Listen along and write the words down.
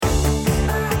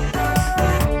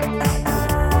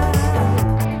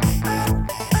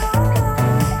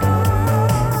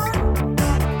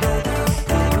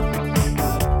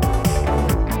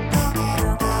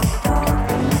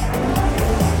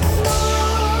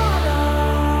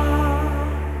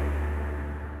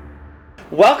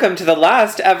Welcome to the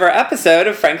last ever episode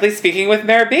of Frankly Speaking with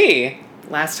Mayor B.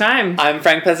 Last time. I'm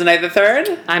Frank Pezzanite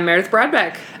III. I'm Meredith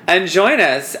Broadbeck. And join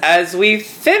us as we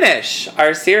finish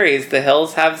our series, The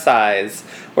Hills Have Size,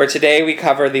 where today we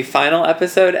cover the final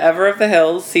episode ever of The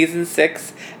Hills, Season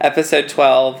 6, Episode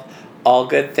 12, All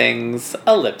Good Things,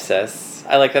 Ellipsis.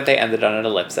 I like that they ended on an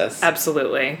ellipsis.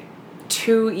 Absolutely.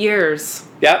 2 years.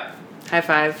 Yep. High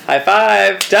five. High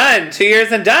five. Done. 2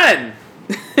 years and done.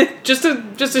 just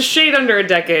a shade under a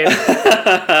decade.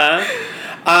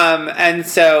 And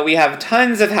so we have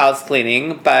tons of house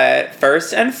cleaning, but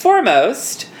first and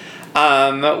foremost,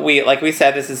 like we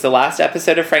said, this is the last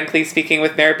episode of Frankly Speaking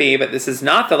with Mayor B, but this is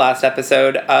not the last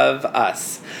episode of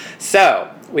us. So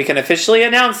we can officially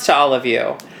announce to all of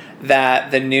you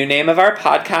that the new name of our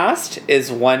podcast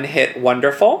is One Hit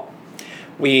Wonderful.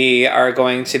 We are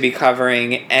going to be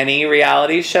covering any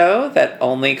reality show that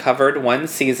only covered one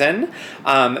season.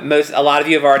 A lot of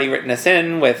you have already written us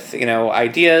in with,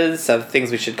 ideas of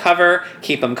things we should cover.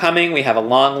 Keep them coming. We have a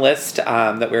long list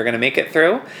that we're going to make it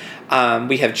through.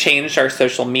 We have changed our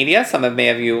social media. Some of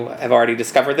you have already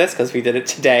discovered this because we did it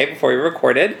today before we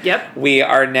recorded. Yep. We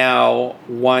are now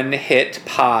One Hit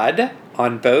Pod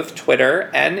on both Twitter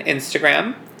and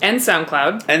Instagram. And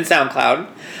SoundCloud.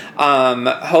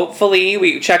 Hopefully,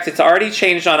 we checked, it's already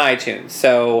changed on iTunes,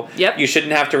 so yep. You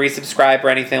shouldn't have to resubscribe or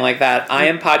anything like that. I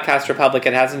am Podcast Republic.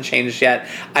 It hasn't changed yet.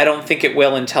 I don't think it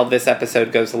will until this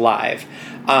episode goes live.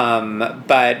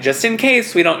 But just in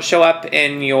case we don't show up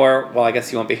in I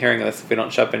guess you won't be hearing this if we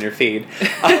don't show up in your feed.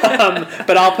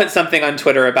 But I'll put something on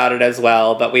Twitter about it as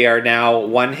well. But we are now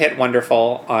One Hit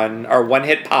Wonderful or One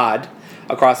Hit Pod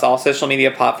across all social media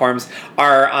platforms.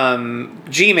 Our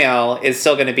Gmail is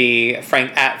still going to be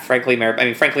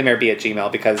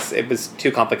franklymayorb@gmail because it was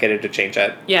too complicated to change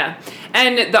it. Yeah.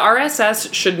 And the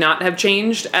RSS should not have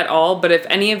changed at all, but if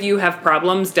any of you have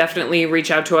problems, definitely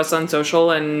reach out to us on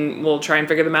social and we'll try and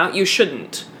figure them out. You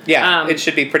shouldn't. Yeah, it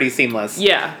should be pretty seamless.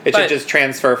 Yeah. It should just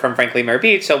transfer from Frankly Mayor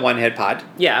B to One Hit Pod.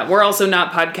 Yeah, we're also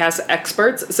not podcast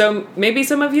experts, so maybe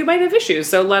some of you might have issues,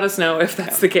 so let us know if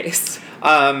that's the case.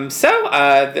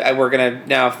 We're going to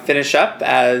now finish up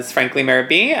as Frankly Mayor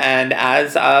B, and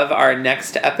as of our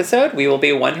next episode, we will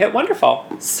be One Hit Wonderful.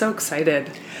 So excited.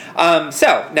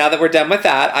 So, now that we're done with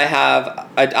that, I have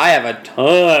a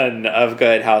ton of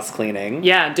good house cleaning.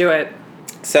 Yeah, do it.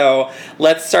 So,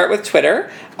 let's start with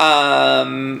Twitter.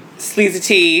 Sleazy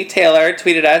T Taylor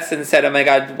tweeted us and said, "Oh my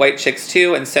god, White Chicks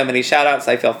 2 and so many shout-outs,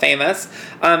 I feel famous."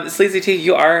 Sleazy T,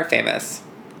 you are famous.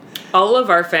 All of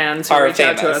our fans who reach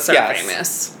out to us are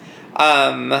famous.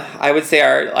 I would say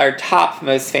our top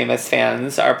most famous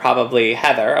fans are probably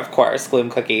Heather, of course, Gloom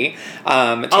Cookie,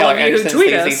 Taylor Anderson,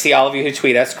 Sleazy T, all of you who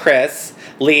tweet us, Chris,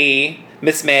 Lee,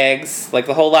 Miss Megs, like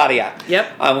the whole lot of ya.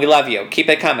 Yep. We love you. Keep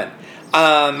it coming.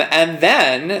 And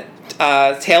then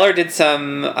Taylor did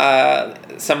some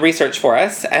research for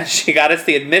us, and she got us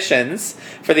the admissions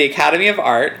for the Academy of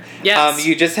Art. Yes.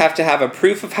 You just have to have a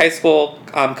proof of high school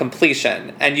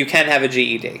completion, and you can have a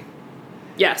GED.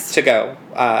 Yes. To go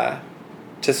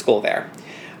to school there.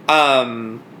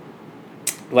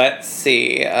 Let's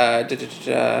see. And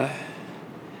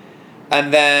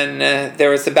then there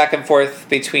was some back and forth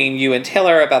between you and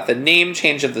Taylor about the name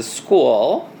change of the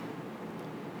school.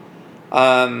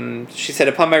 She said,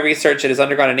 upon my research, it has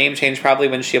undergone a name change probably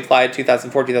when she applied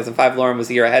 2004-2005. Lauren was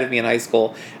a year ahead of me in high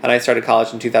school, and I started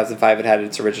college in 2005. It had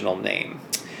its original name.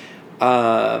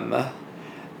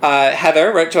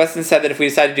 Heather wrote to us and said that if we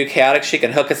decide to do Chaotic, she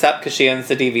can hook us up because she owns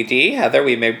the DVD. Heather,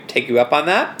 we may take you up on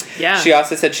that. Yeah. She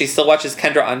also said she still watches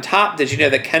Kendra on Top. Did you know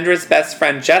that Kendra's best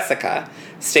friend, Jessica,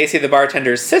 Stacy the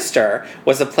bartender's sister,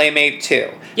 was a playmate too?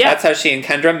 Yeah. That's how she and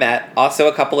Kendra met. Also,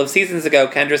 a couple of seasons ago,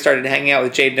 Kendra started hanging out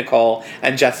with Jade Nicole,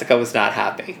 and Jessica was not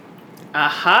happy.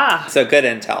 Aha. So good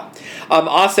intel.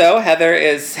 Also, Heather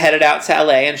is headed out to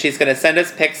LA, and she's going to send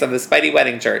us pics of the Spidey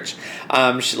Wedding Church.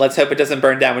 Let's hope it doesn't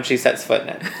burn down when she sets foot in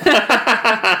it.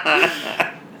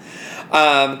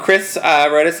 Chris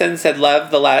wrote us in and said,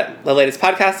 love the latest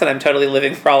podcast, and I'm totally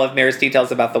living for all of Mayor's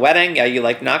details about the wedding. Yeah, you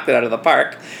knocked it out of the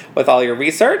park with all your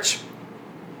research.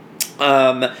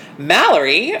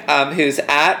 Mallory, who's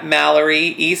at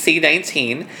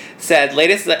MalloryEC19, said,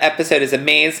 latest episode is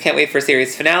amazing. Can't wait for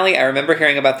series finale. I remember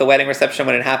hearing about the wedding reception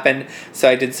when it happened, so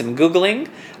I did some Googling.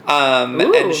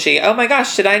 And she, oh my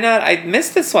gosh, did I not? I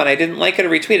missed this one. I didn't like it or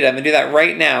retweet it. I'm going to do that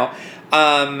right now.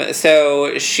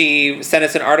 So she sent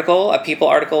us an article, a People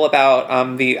article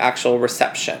about the actual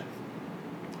reception.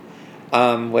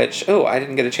 Which, I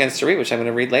didn't get a chance to read, which I'm going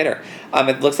to read later.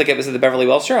 It looks like it was at the Beverly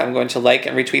Wilshire. I'm going to like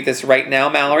and retweet this right now,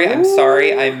 Mallory. I'm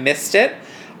sorry I missed it.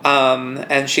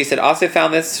 And she said, also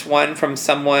found this one from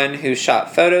someone who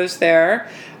shot photos there,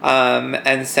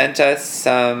 and sent us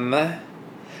some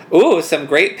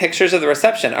great pictures of the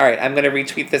reception. All right, I'm going to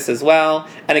retweet this as well.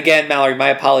 And again, Mallory, my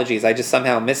apologies. I just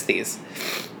somehow missed these.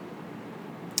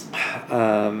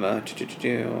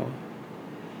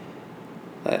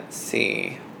 Let's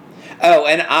see. Oh,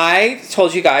 and I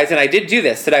told you guys, and I did do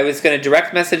this, that I was going to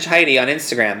direct message Heidi on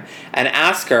Instagram and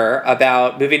ask her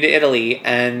about moving to Italy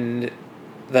and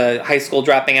the high school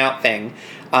dropping out thing.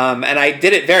 And I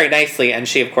did it very nicely, and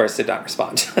she, of course, did not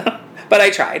respond. But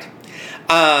I tried.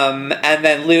 And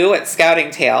then Lou at Scouting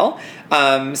Tale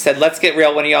said, let's get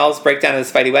real. One of y'all's breakdown of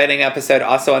the Spidey Wedding episode,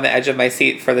 also on the edge of my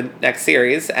seat for the next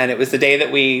series. And it was the day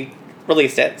that we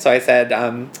released it. So I said,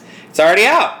 it's already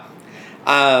out.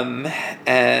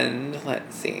 And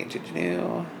let's see.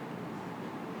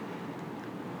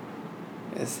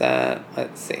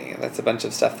 Let's see. That's a bunch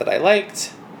of stuff that I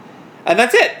liked. And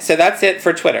that's it. So that's it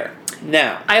for Twitter.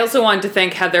 Now, I also wanted to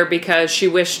thank Heather because she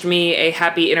wished me a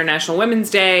happy International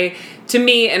Women's Day. To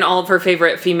me and all of her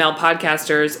favorite female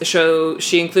podcasters.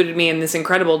 She included me in this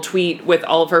incredible tweet with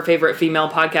all of her favorite female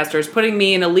podcasters, putting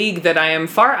me in a league that I am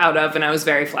far out of, and I was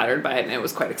very flattered by it, and it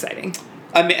was quite exciting.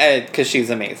 Because she's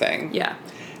amazing. Yeah.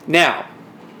 Now,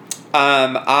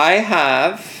 I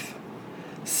have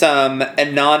some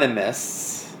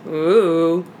anonymous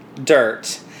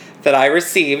dirt that I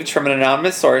received from an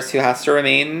anonymous source who has to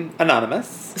remain anonymous.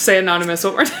 Say anonymous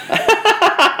one more time.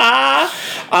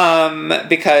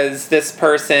 Because this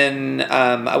person,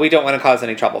 we don't want to cause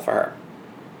any trouble for her.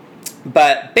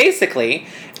 But basically,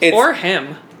 it's... Or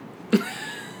him.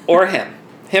 Or him.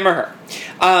 Him or her.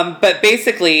 But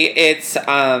basically, it's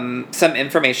some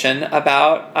information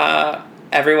about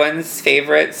everyone's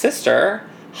favorite sister,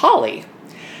 Holly.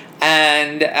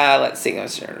 And let's see.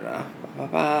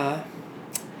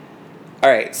 All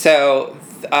right, so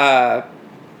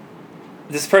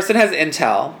this person has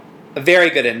intel,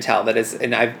 very good intel, that is,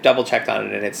 and I've double-checked on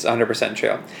it, and it's 100%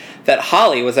 true, that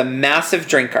Holly was a massive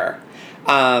drinker.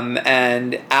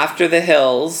 And after the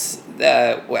Hills,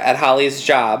 at Holly's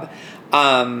job,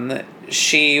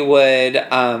 she would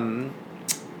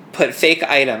put fake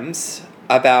items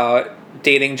about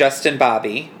dating Justin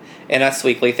Bobby in Us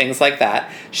Weekly, things like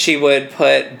that. She would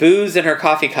put booze in her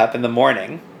coffee cup in the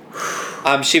morning.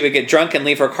 She would get drunk and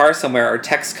leave her car somewhere or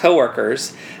text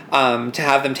coworkers to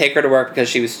have them take her to work because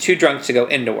she was too drunk to go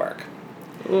into work.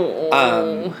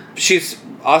 She's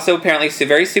also apparently a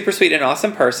very super sweet and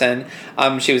awesome person.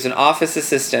 She was an office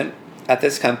assistant at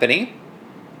this company.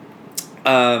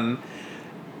 And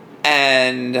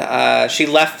she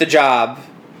left the job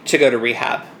to go to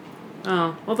rehab.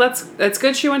 Oh, well, that's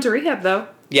good she went to rehab, though.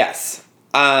 Yes.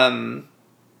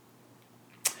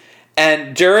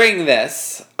 And during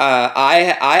this,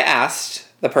 I asked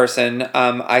the person,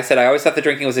 I said, I always thought the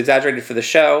drinking was exaggerated for the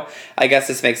show. I guess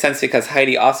this makes sense because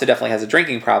Heidi also definitely has a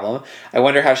drinking problem. I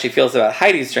wonder how she feels about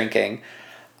Heidi's drinking.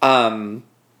 And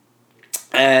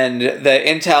the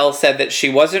intel said that she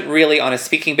wasn't really on a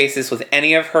speaking basis with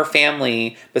any of her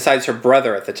family besides her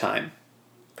brother at the time.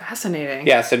 Fascinating.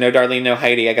 Yeah, so no Darlene, no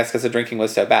Heidi, I guess because the drinking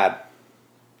was so bad.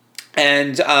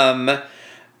 And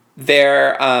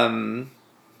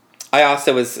I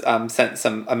also was sent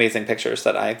some amazing pictures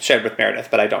that I shared with Meredith,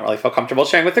 but I don't really feel comfortable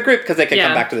sharing with the group because they can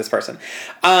come back to this person.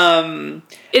 In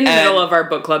the middle of our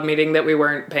book club meeting that we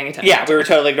weren't paying attention to. Yeah, we were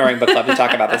totally ignoring book club to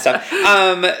talk about this stuff.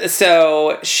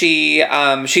 So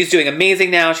she's doing amazing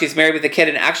now. She's married with a kid,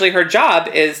 and actually her job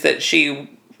is that she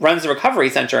runs the recovery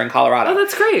center in Colorado. Oh,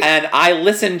 that's great. And I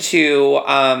listened to,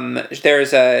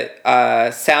 there's a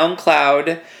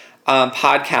SoundCloud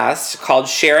podcast called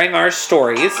Sharing Our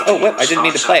Stories. Oh, whoop, I didn't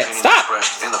mean to play it. Stop!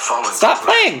 Stop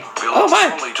playing! Oh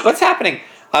my, what's happening?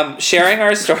 Sharing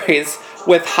Our Stories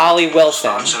with Holly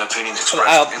Wilson.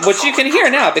 Which you can hear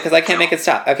now because I can't make it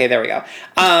stop. Okay, there we go.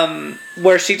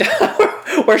 Where she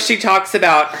talks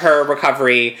about her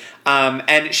recovery.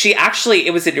 And she actually,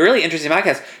 it was a really interesting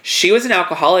podcast. She was an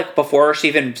alcoholic before she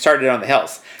even started on the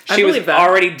Hills. She was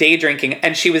already day drinking,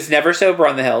 and she was never sober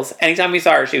on the Hills. Anytime we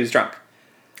saw her, she was drunk.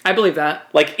 I believe that.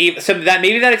 So that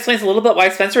maybe that explains a little bit why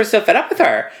Spencer was so fed up with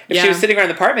her. If she was sitting around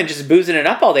the apartment just boozing it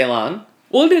up all day long.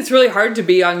 Well, it's really hard to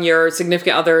be on your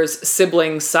significant other's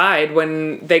sibling's side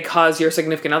when they cause your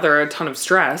significant other a ton of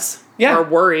stress. Yeah. Or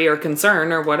worry or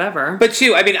concern or whatever. But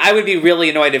too, I mean, I would be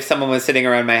really annoyed if someone was sitting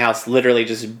around my house literally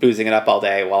just boozing it up all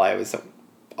day while I was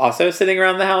also sitting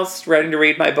around the house ready to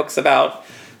read my books about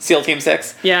SEAL Team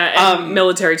 6. Yeah, and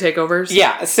military takeovers.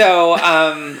 Yeah, so,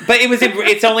 but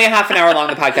it's only a half an hour long,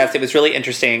 the podcast. It was really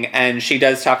interesting, and she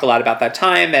does talk a lot about that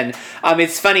time, and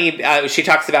it's funny, she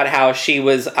talks about how she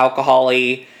was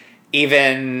alcohol-y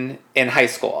even in high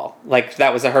school. Like,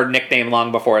 that was her nickname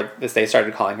long before they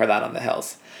started calling her that on the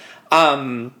Hills.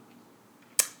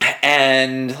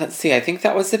 And let's see, I think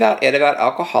that was about it about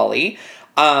Alcoholic.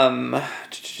 God,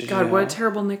 what a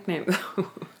terrible nickname.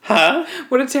 Huh?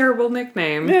 What a terrible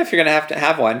nickname. Yeah, if you're going to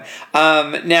have one.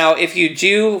 Now, if you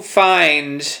do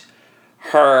find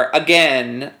her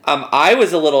again, I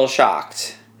was a little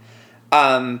shocked.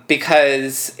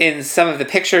 Because in some of the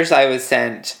pictures I was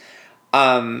sent,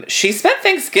 she spent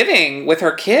Thanksgiving with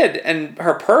her kid and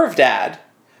her perv dad,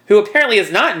 who apparently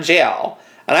is not in jail.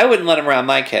 And I wouldn't let him around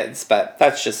my kids, but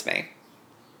that's just me.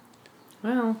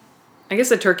 Well, I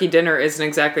guess a turkey dinner isn't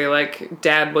exactly like,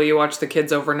 Dad, will you watch the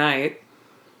kids overnight?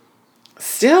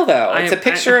 Still, though, it's a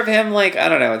picture of him, like, I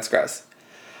don't know, it's gross.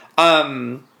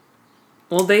 Well,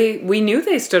 we knew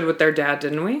they stood with their dad,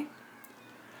 didn't we?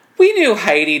 We knew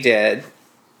Heidi did.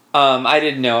 I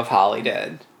didn't know if Holly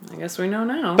did. I guess we know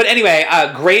now. But anyway,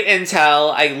 great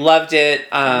intel. I loved it.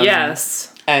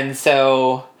 Yes. And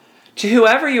so, to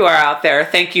whoever you are out there,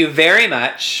 thank you very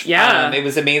much. Yeah. It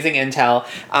was amazing intel.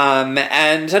 And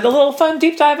had a little fun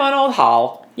deep dive on Old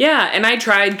Hall. Yeah, and I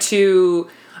tried to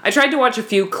watch a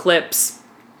few clips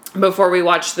before we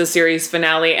watched the series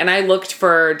finale, and I looked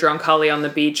for Drunk Holly on the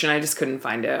Beach, and I just couldn't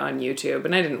find it on YouTube,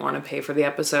 and I didn't want to pay for the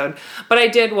episode. But I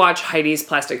did watch Heidi's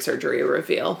plastic surgery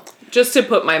reveal, just to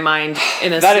put my mind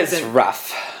in a That is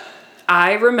rough.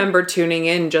 I remember tuning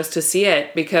in just to see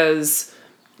it, because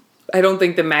I don't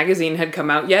think the magazine had come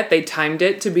out yet. They timed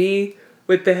it to be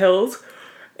with the Hills,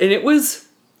 and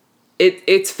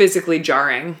it's physically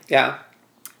jarring. Yeah.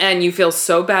 And you feel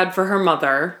so bad for her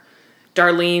mother.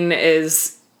 Darlene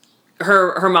is...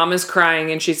 Her mom is crying,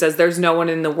 and she says there's no one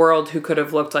in the world who could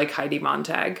have looked like Heidi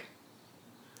Montag.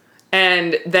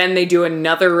 And then they do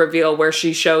another reveal where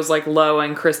she shows, like, Lo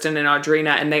and Kristen and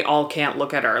Audrina, and they all can't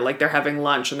look at her. Like, they're having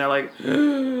lunch, and they're like...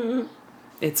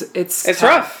 It's tough.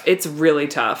 Rough. It's really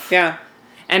tough. Yeah.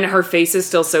 And her face is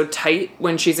still so tight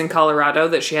when she's in Colorado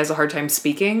that she has a hard time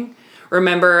speaking.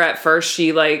 Remember, at first,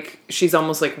 she's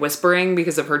almost, like, whispering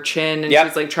because of her chin, and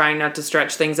she's, like, trying not to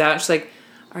stretch things out. She's like...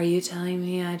 Are you telling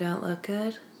me I don't look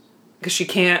good? Because she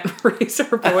can't raise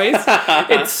her voice.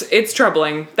 It's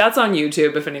troubling. That's on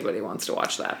YouTube if anybody wants to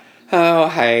watch that. Oh,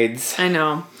 Heids. I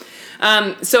know.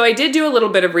 So I did do a little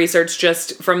bit of research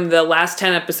just from the last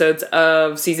 10 episodes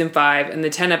of Season 5 and the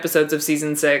 10 episodes of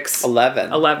Season 6.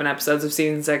 11 episodes of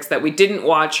Season 6 that we didn't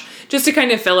watch, just to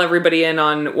kind of fill everybody in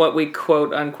on what we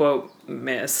quote-unquote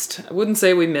missed. I wouldn't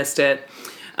say we missed it.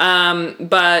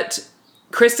 But...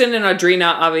 Kristen and Audrina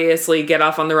obviously get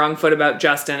off on the wrong foot about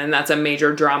Justin, and that's a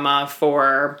major drama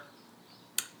for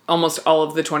almost all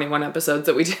of the 21 episodes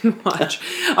that we didn't watch.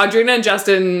 Audrina and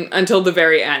Justin until the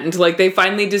very end. Like, they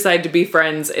finally decide to be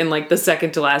friends in, like, the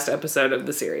second to last episode of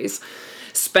the series.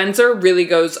 Spencer really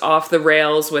goes off the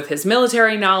rails with his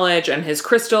military knowledge and his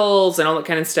crystals and all that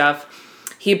kind of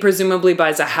stuff. He presumably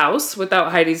buys a house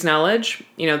without Heidi's knowledge.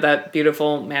 You know, that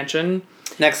beautiful mansion.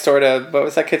 Next door to, what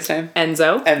was that kid's name?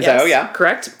 Enzo. Yes, yeah.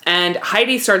 Correct. And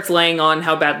Heidi starts laying on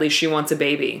how badly she wants a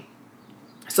baby.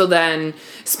 So then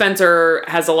Spencer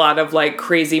has a lot of, like,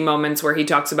 crazy moments where he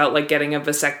talks about, like, getting a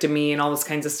vasectomy and all this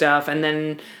kinds of stuff. And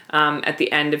then at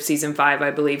the end of Season 5,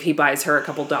 I believe, he buys her a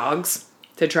couple dogs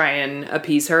to try and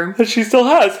appease her. That she still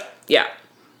has. Yeah.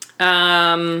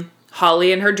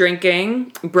 Holly and her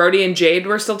drinking. Brody and Jade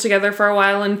were still together for a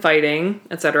while and fighting,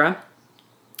 etc.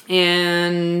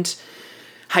 And...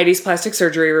 Heidi's plastic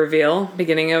surgery reveal,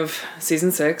 beginning of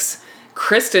Season 6.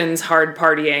 Kristen's hard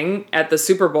partying at the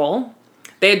Super Bowl.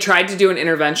 They had tried to do an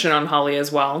intervention on Holly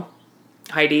as well.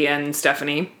 Heidi and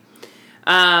Stephanie.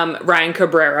 Ryan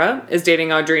Cabrera is dating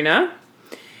Audrina.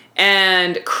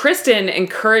 And Kristen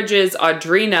encourages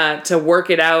Audrina to work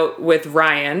it out with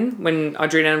Ryan when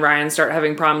Audrina and Ryan start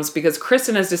having problems, because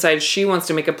Kristen has decided she wants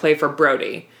to make a play for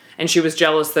Brody. And she was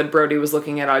jealous that Brody was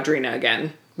looking at Audrina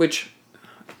again, which...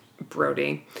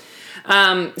 Brody.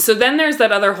 So then there's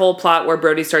that other whole plot where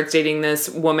Brody starts dating this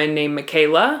woman named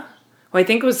Michaela, who I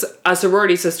think was a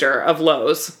sorority sister of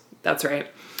Lo's. That's right.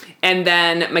 And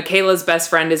then Michaela's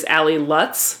best friend is Allie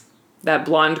Lutz, that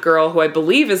blonde girl who I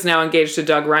believe is now engaged to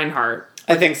Doug Reinhardt.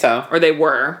 I think so. Or they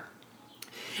were.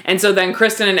 And so then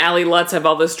Kristen and Allie Lutz have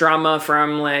all this drama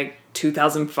from, like,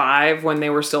 2005 when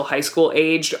they were still high school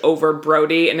aged over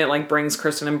Brody, and it, like, brings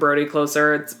Kristen and Brody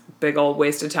closer. It's a big old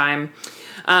waste of time.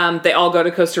 They all go to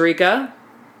Costa Rica,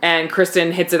 and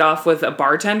Kristen hits it off with a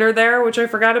bartender there, which I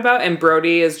forgot about, and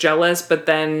Brody is jealous, but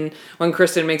then when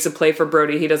Kristen makes a play for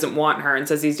Brody, he doesn't want her and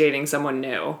says he's dating someone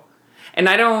new. And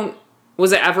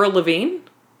was it Avril Lavigne?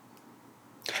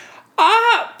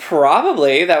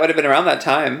 Probably. That would have been around that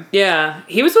time. Yeah.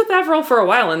 He was with Avril for a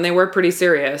while, and they were pretty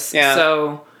serious. Yeah.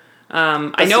 So,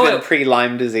 I know know it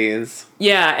pre-Lyme disease.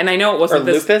 Yeah, and I know it wasn't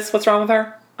or lupus. What's wrong with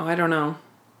her? Oh, I don't know.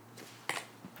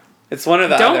 It's one of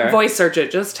the Don't other. voice search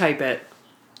it. Just type it.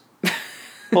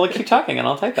 Well, keep talking and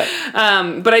I'll type it.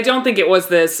 But I don't think it was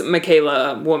this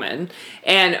Michaela woman.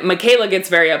 And Michaela gets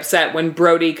very upset when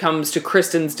Brody comes to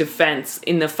Kristen's defense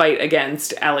in the fight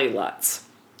against Allie Lutz.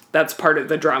 That's part of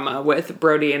the drama with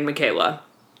Brody and Michaela.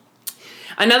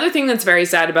 Another thing that's very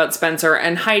sad about Spencer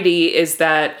and Heidi is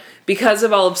that because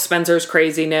of all of Spencer's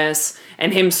craziness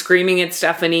and him screaming at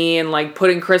Stephanie and like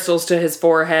putting crystals to his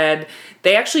forehead,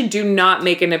 they actually do not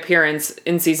make an appearance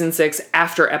in season 6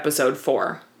 after episode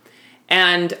 4.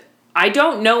 And I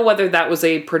don't know whether that was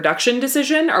a production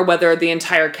decision or whether the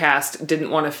entire cast didn't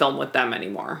want to film with them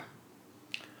anymore.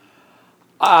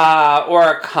 Or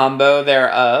a combo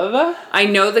thereof. I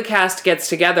know the cast gets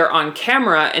together on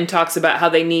camera and talks about how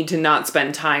they need to not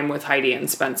spend time with Heidi and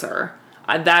Spencer.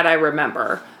 That I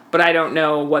remember. But I don't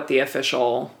know what the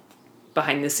official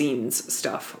behind-the-scenes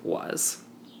stuff was.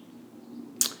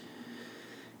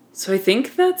 So I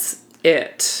think that's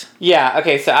it. Yeah,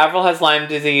 okay, so Avril has Lyme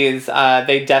disease.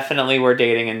 They definitely were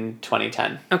dating in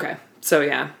 2010. Okay, so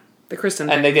yeah, the Kristen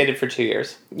thing. And they dated for 2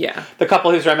 years. Yeah. The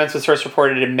couple whose romance was first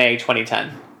reported in May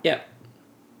 2010. Yep.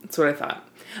 That's what I thought.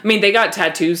 I mean, they got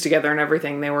tattoos together and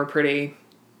everything. They were pretty...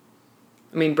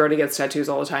 I mean, Brody gets tattoos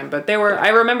all the time, but they were... I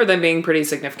remember them being pretty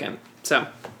significant. So,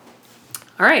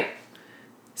 all right.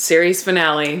 Series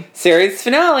finale.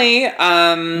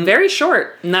 Very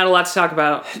short. Not a lot to talk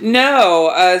about.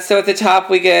 No. So at the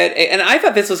top we get... and I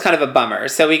thought this was kind of a bummer.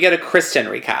 So we get a Kristen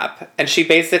recap. And she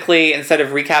basically, instead of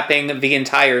recapping the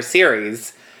entire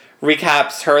series,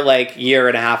 recaps her, like, year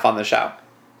and a half on the show.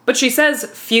 But she says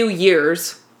few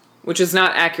years, which is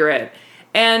not accurate.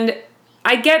 And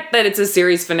I get that it's a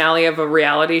series finale of a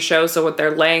reality show, so what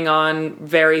they're laying on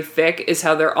very thick is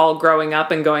how they're all growing up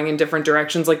and going in different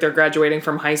directions, like they're graduating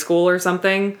from high school or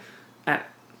something.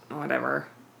 Whatever.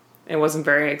 It wasn't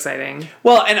very exciting.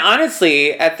 Well, and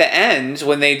honestly, at the end,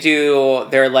 when they do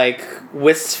their, like,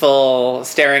 wistful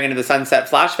staring into the sunset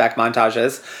flashback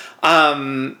montages,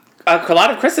 a lot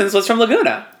of Kristen's was from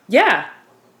Laguna. Yeah.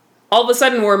 All of a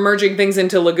sudden, we're merging things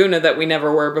into Laguna that we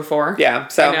never were before. Yeah,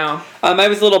 so I know. I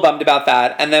was a little bummed about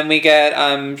that. And then we get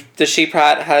the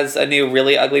She-Prat has a new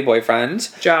really ugly boyfriend.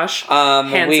 Josh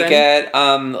Hansen. We get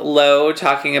Lo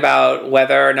talking about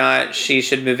whether or not she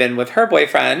should move in with her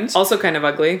boyfriend. Also kind of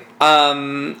ugly.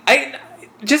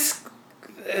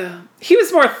 He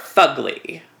was more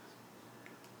fugly.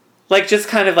 Like, just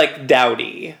kind of, like,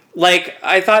 dowdy. Like,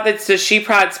 I thought that the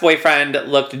She-Prat's boyfriend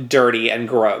looked dirty and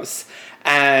gross.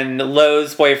 And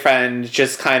Lo's boyfriend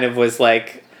just kind of was,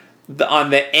 like, on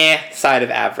the side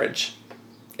of average.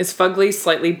 Is fugly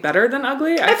slightly better than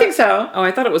ugly? I think so. Oh,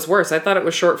 I thought it was worse. I thought it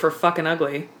was short for fucking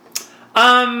ugly.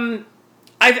 I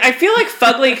feel like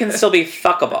fugly can still be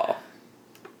fuckable.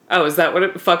 Oh, is that what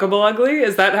fuckable ugly?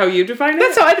 Is that how you define it?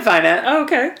 That's how I define it. Oh,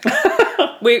 okay.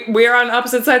 We're on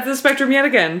opposite sides of the spectrum yet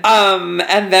again.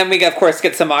 And then we, of course,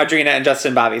 get some Audrina and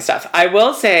Justin Bobby stuff. I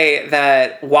will say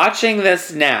that watching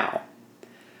this now,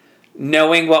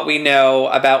 knowing what we know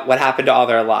about what happened to all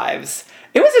their lives,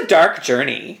 it was a dark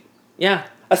journey. Yeah.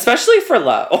 Especially for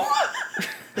Lo.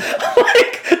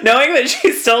 Like, knowing that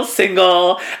she's still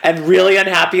single and really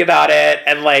unhappy about it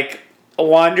and, like,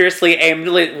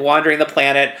 aimlessly wandering the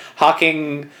planet,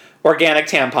 hawking organic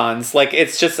tampons. Like,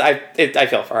 it's just, I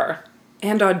feel for her.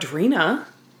 And Audrina.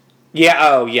 Yeah,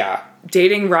 oh, yeah.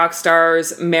 Dating rock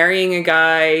stars, marrying a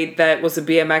guy that was a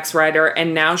BMX rider,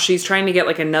 and now she's trying to get,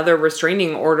 like, another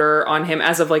restraining order on him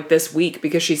as of, like, this week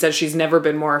because she says she's never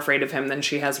been more afraid of him than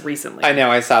she has recently. I know,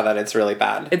 I saw that. It's really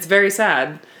bad. It's very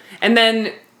sad. And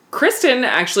then Kristen,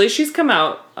 actually, she's come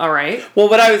out all right. Well,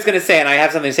 what I was going to say, and I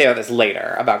have something to say about this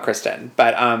later, about Kristen,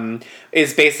 but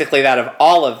is basically that of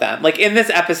all of them. Like, in this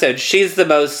episode, she's the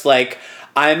most, like,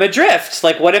 I'm adrift.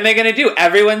 Like, what am I going to do?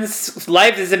 Everyone's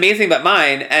life is amazing but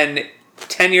mine, and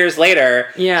 10 years later,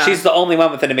 she's the only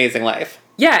one with an amazing life.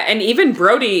 Yeah, and even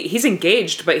Brody, he's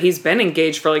engaged, but he's been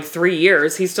engaged for, like, 3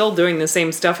 years. He's still doing the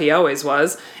same stuff he always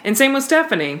was. And same with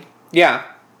Stephanie. Yeah.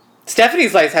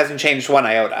 Stephanie's life hasn't changed one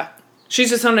iota. She's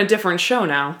just on a different show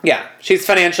now. Yeah. She's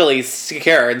financially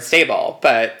secure and stable,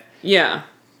 but... Yeah.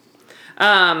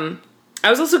 I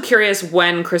was also curious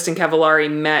when Kristen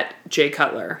Cavallari met Jay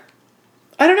Cutler.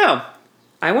 I don't know.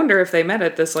 I wonder if they met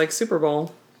at this, like, Super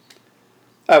Bowl.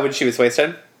 Oh, when she was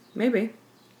wasted? Maybe.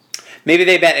 Maybe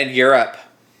they met in Europe.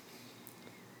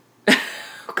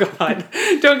 Oh, God.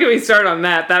 Don't get me started on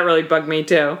that. That really bugged me,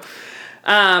 too.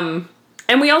 And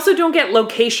we also don't get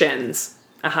locations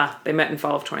They met in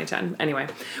fall of 2010. Anyway,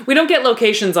 we don't get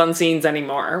locations on scenes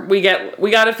anymore. We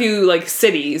got a few like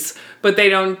cities, but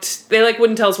they like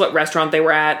wouldn't tell us what restaurant they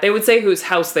were at. They would say whose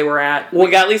house they were at. We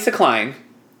got Lisa Klein.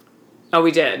 Oh,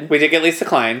 we did. We did get Lisa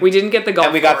Klein. We didn't get the golf course.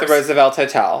 And we got the Roosevelt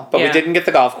Hotel, but we didn't get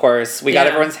the golf course. We got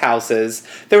everyone's houses.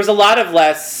 There was a lot of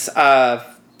less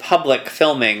public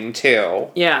filming too.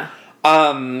 Yeah.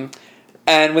 And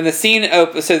when the scene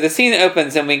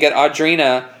opens and we get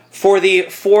Audrina for the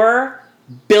 4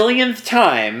 billionth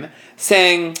time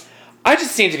saying, "I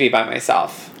just need to be by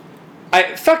myself.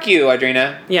 Fuck you,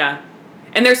 Audrina." Yeah.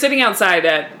 And they're sitting outside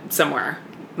at somewhere.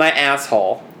 My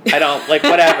asshole. I don't, like,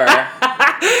 whatever.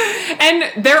 And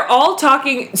they're all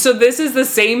talking. So this is the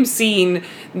same scene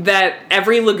that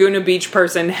every Laguna Beach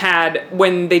person had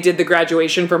when they did the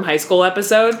graduation from high school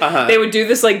episode. They would do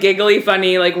this, like, giggly,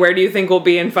 funny, like, where do you think we'll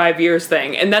be in 5 years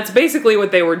thing. And that's basically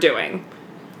what they were doing.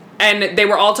 And they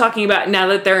were all talking about now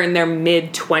that they're in their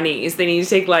mid-20s, they need to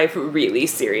take life really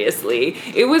seriously.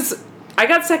 I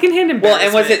got secondhand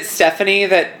embarrassment. Well, and was it Stephanie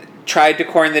that tried to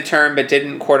coin the term but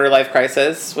didn't quarter life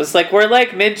crisis? Was like, we're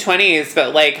like mid-20s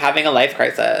but like having a life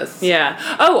crisis. Yeah.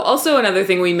 Oh, also another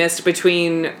thing we missed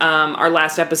between our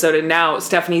last episode and now,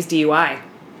 Stephanie's DUI.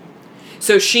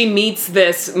 So she meets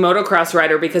this motocross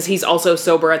rider because he's also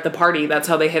sober at the party. That's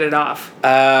how they hit it off.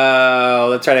 Oh,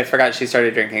 that's right. I forgot she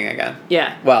started drinking again.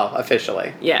 Yeah. Well,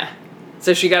 officially. Yeah.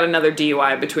 So she got another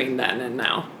DUI between then and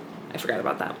now. I forgot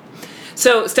about that.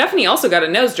 So Stephanie also got a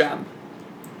nose job.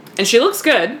 And she looks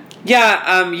good.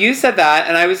 Yeah, you said that,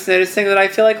 and I was noticing that I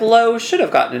feel like Lo should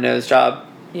have gotten a nose job.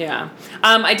 Yeah.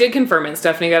 I did confirm it.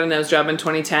 Stephanie got a nose job in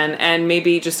 2010, and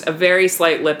maybe just a very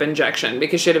slight lip injection,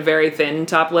 because she had a very thin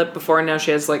top lip before, and now she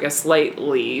has, like, a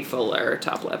slightly fuller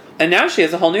top lip. And now she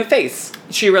has a whole new face.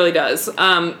 She really does.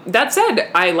 That said,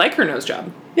 I like her nose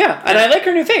job. Yeah, and I like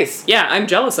her new face. Yeah, I'm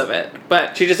jealous of it,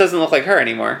 but... She just doesn't look like her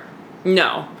anymore.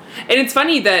 No. And it's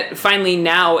funny that finally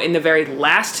now, in the very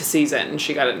last season,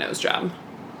 she got a nose job.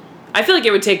 I feel like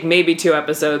it would take maybe 2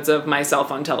 episodes of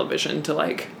myself on television to,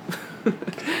 like...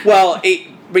 Well,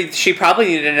 she probably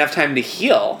needed enough time to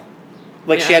heal.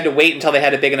 Like, she had to wait until they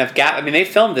had a big enough gap. I mean, they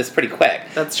filmed this pretty quick.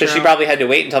 That's true. So she probably had to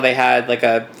wait until they had, like,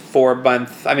 a 4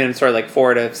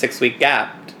 to 6 week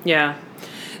gap. Yeah.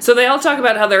 So they all talk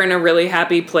about how they're in a really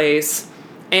happy place.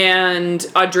 And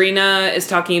Audrina is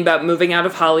talking about moving out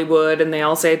of Hollywood, and they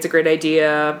all say it's a great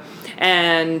idea.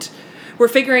 And we're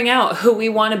figuring out who we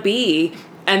want to be.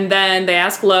 And then they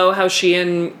ask Lo how she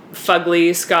and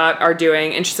Fugly Scott are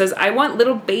doing, and she says, "I want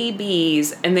little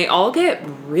babies." And they all get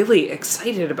really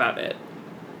excited about it.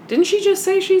 Didn't she just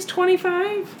say she's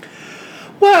 25?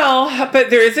 Well, but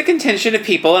there is a contingent of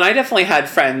people, and I definitely had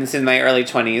friends in my early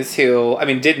 20s who, I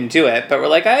mean, didn't do it, but were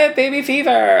like, "I have baby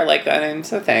fever." Like,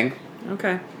 it's a thing.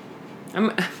 Okay.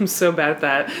 I'm so bad at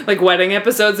that. Like, wedding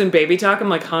episodes and baby talk, I'm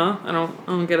like, huh? I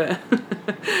don't get it.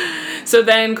 So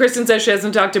then Kristen says she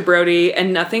hasn't talked to Brody,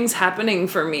 and nothing's happening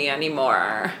for me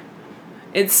anymore.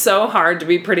 It's so hard to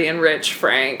be pretty and rich,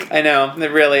 Frank. I know,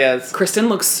 it really is. Kristen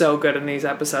looks so good in these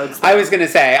episodes, though. I was going to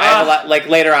say, I have a lot, like,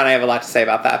 later on I have a lot to say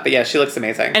about that, but yeah, she looks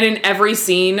amazing. And in every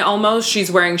scene, almost, she's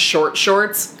wearing short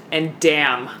shorts, and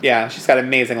damn. Yeah, she's got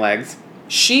amazing legs.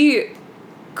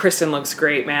 Kristen looks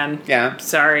great, man. Yeah.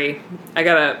 Sorry.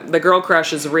 The girl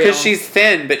crush is real. Because she's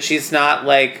thin, but she's not,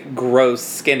 like, gross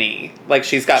skinny. Like,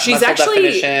 she's got muscle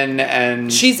definition,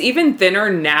 and... She's even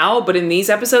thinner now, but in these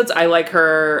episodes, I like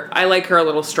her a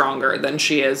little stronger than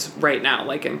she is right now,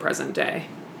 like in present day.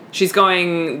 She's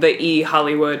going the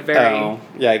Hollywood very... Oh,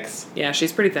 yikes. Yeah,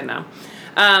 she's pretty thin now.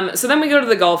 So then we go to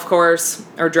the golf course,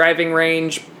 or driving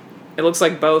range. It looks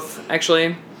like both,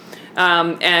 actually.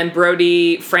 And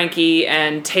Brody, Frankie,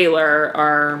 and Taylor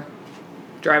are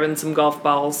driving some golf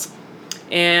balls.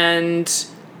 And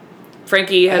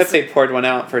Frankie has... I hope they poured one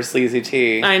out for Sleazy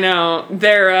T. I know.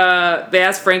 They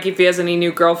ask Frankie if he has any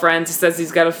new girlfriends. He says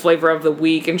he's got a flavor of the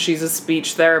week, and she's a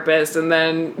speech therapist. And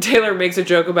then Taylor makes a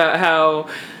joke about how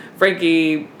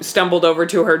Frankie stumbled over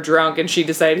to her drunk, and she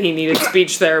decided he needed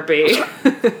speech therapy.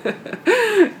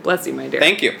 Bless you, my dear.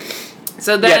 Thank you.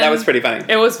 So then, yeah, that was pretty funny.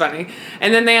 It was funny.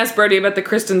 And then they asked Brody about the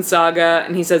Kristen saga,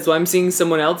 and he says, "Well, I'm seeing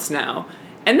someone else now."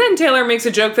 And then Taylor makes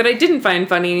a joke that I didn't find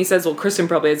funny, and he says, "Well, Kristen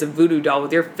probably has a voodoo doll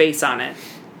with your face on it."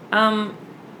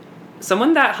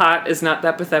 Someone that hot is not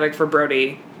that pathetic for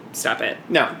Brody. Stop it.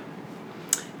 No.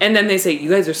 And then they say, "You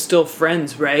guys are still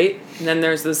friends, right?" And then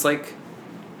there's this, like,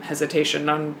 hesitation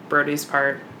on Brody's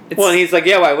part. Well, and he's like,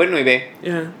 "Yeah, why wouldn't we be?"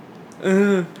 Yeah.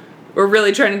 We're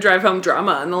really trying to drive home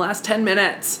drama in the last 10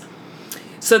 minutes.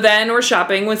 So then we're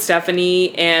shopping with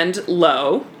Stephanie and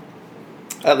Lo.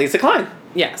 Lisa Klein.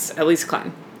 Yes, at Lisa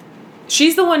Klein.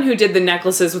 She's the one who did the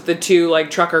necklaces with the two, like,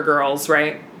 trucker girls,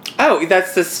 right? Oh,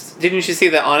 that's this. Didn't you see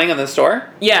the awning on the store?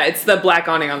 Yeah, it's the black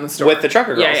awning on the store. With the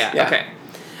trucker girls. Yeah. Okay.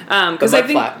 Because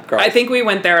I think we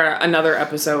went there another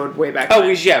episode way back Oh, when.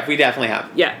 we definitely have.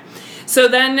 Yeah. So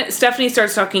then Stephanie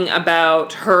starts talking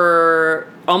about her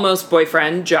almost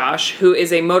boyfriend, Josh, who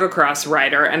is a motocross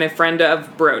rider and a friend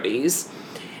of Brody's.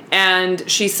 And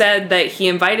she said that he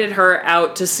invited her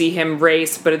out to see him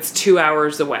race, but it's 2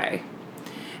 hours away.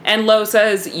 And Lo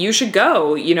says, you should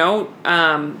go,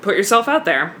 put yourself out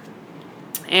there.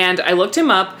 And I looked him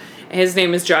up. His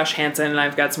name is Josh Hansen, and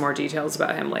I've got some more details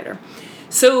about him later.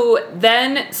 So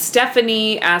then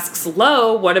Stephanie asks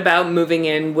Lo, what about moving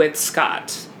in with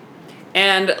Scott?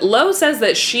 And Lo says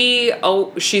that she's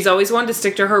always wanted to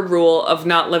stick to her rule of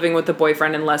not living with a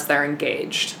boyfriend unless they're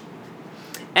engaged.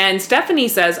 And Stephanie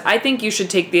says, I think you should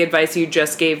take the advice you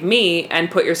just gave me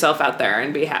and put yourself out there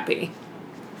and be happy.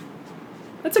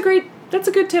 That's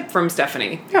a good tip from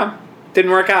Stephanie. Yeah.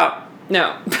 Didn't work out.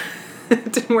 No.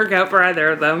 It didn't work out for either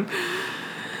of them.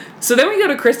 So then we go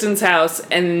to Kristen's house,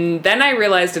 and then I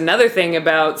realized another thing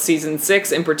about season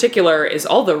 6 in particular is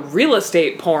all the real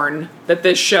estate porn that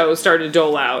this show started to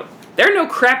dole out. There are no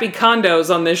crappy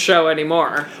condos on this show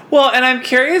anymore. Well, and I'm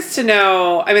curious to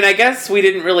know, I mean, I guess we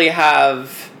didn't really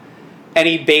have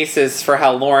any basis for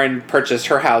how Lauren purchased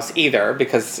her house either,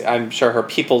 because I'm sure her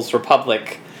People's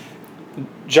Republic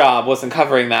job wasn't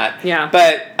covering that. Yeah.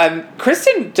 But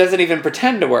Kristen doesn't even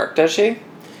pretend to work, does she?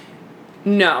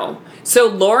 No. So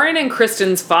Lauren and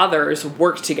Kristen's fathers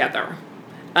worked together,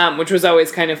 which was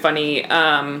always kind of funny.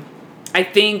 I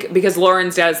think because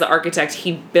Lauren's dad is the architect,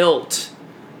 he built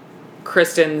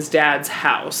Kristen's dad's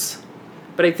house.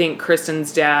 But I think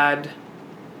Kristen's dad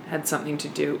had something to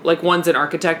do. Like, one's an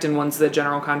architect and one's the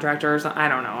general contractor or something. I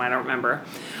don't know. I don't remember.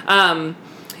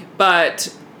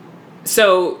 But,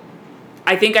 so,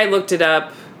 I think I looked it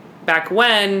up back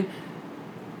when.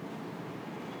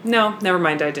 No, never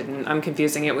mind, I didn't. I'm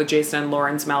confusing it with Jason and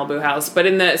Lauren's Malibu house. But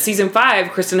in the season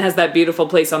 5, Kristen has that beautiful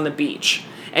place on the beach.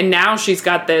 And now she's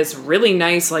got this really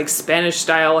nice, like,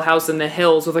 Spanish-style house in the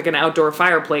hills with, like, an outdoor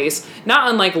fireplace. Not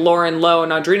unlike Lauren, Lo,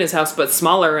 and Audrina's house, but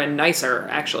smaller and nicer,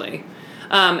 actually.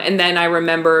 And then I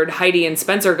remembered Heidi and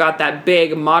Spencer got that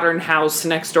big modern house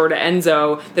next door to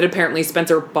Enzo that apparently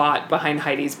Spencer bought behind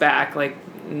Heidi's back. Like,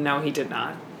 no, he did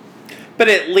not. But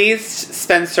at least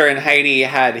Spencer and Heidi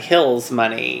had Hills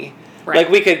money. Right. Like,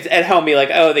 we could at home be like,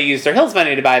 oh, they used their Hills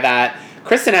money to buy that.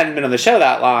 Kristen hadn't been on the show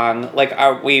that long. Like,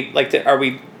 I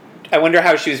wonder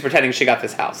how she was pretending she got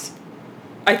this house.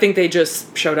 I think they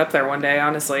just showed up there one day,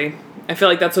 honestly. I feel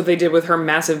like that's what they did with her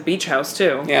massive beach house,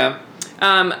 too. Yeah.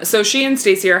 So she and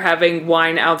Stacey are having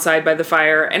wine outside by the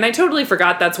fire, and I totally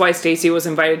forgot that's why Stacey was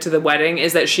invited to the wedding,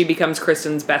 is that she becomes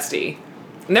Kristen's bestie.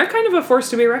 And they're kind of a force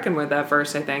to be reckoned with at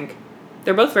first, I think.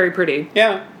 They're both very pretty.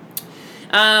 Yeah.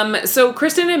 So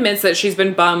Kristen admits that she's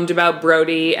been bummed about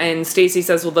Brody, and Stacey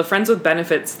says, well, the friends with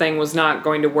benefits thing was not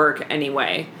going to work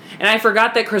anyway. And I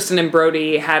forgot that Kristen and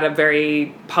Brody had a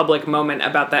very public moment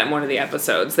about that in one of the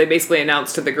episodes. They basically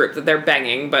announced to the group that they're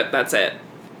banging, but that's it.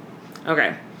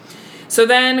 Okay. So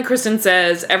then Kristen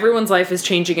says, everyone's life is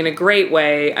changing in a great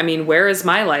way. I mean, where is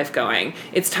my life going?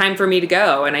 It's time for me to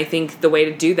go. And I think the way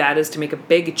to do that is to make a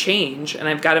big change. And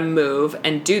I've got to move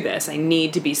and do this. I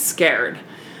need to be scared.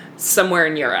 Somewhere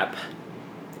in Europe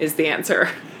is the answer.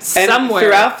 Somewhere. And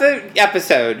throughout the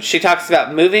episode, she talks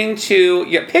about moving to...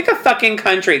 Pick a fucking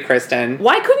country, Kristen.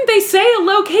 Why couldn't they say a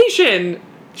location?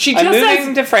 I'm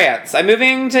moving to France. I'm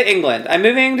moving to England. I'm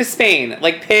moving to Spain.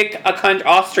 Like, pick a country.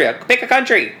 Austria. Pick a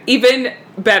country. Even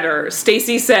better,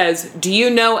 Stacey says, do you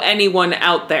know anyone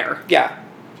out there? Yeah.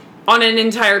 On an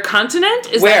entire continent?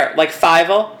 Where? Like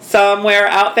Fievel? Somewhere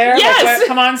out there? Yes! Like,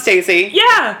 come on, Stacey.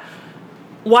 Yeah!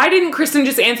 Why didn't Kristen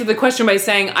just answer the question by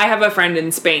saying, I have a friend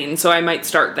in Spain, so I might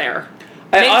start there?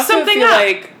 I also feel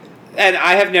like, and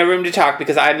I have no room to talk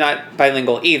because I'm not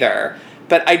bilingual either,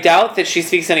 but I doubt that she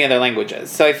speaks any other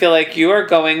languages. So I feel like you are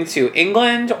going to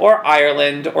England or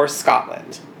Ireland or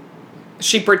Scotland.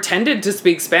 She pretended to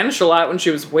speak Spanish a lot when she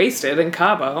was wasted in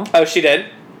Cabo. Oh, she did?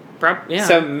 Yeah.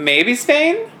 So maybe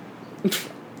Spain?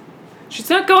 She's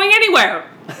not going anywhere.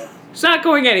 She's not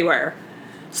going anywhere.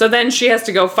 So then she has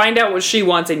to go find out what she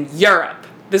wants in Europe.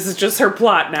 This is just her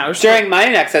plot now. During my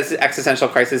next existential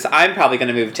crisis, I'm probably going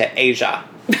to move to Asia.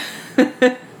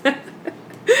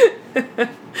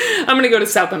 I'm going to go to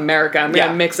South America. I'm going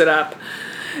to mix it up.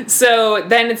 So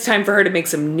then it's time for her to make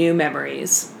some new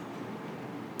memories.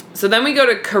 So then we go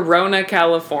to Corona,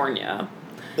 California.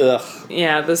 Ugh.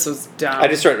 Yeah, this was dumb. I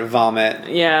just started to vomit.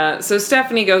 Yeah, so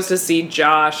Stephanie goes to see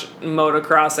Josh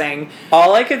motocrossing.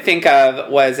 All I could think of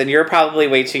was, and you're probably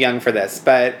way too young for this,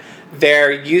 but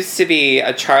there used to be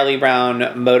a Charlie Brown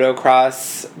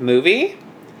motocross movie.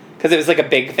 Because it was like a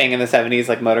big thing in the 70s,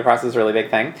 like motocross was a really big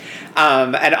thing.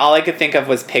 And all I could think of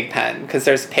was Pigpen, because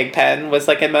there's Pigpen was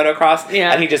like in motocross,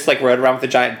 yeah. and he just like rode around with a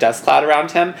giant dust cloud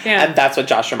around him, yeah. and that's what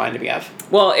Josh reminded me of.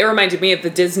 Well, it reminded me of the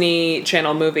Disney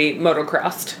Channel movie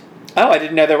Motocrossed. Oh, I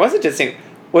didn't know there was a Disney.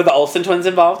 Were the Olsen twins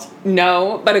involved?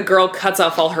 No, but a girl cuts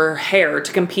off all her hair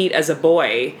to compete as a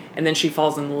boy, and then she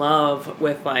falls in love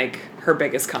with like her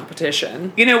biggest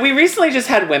competition. You know, we recently just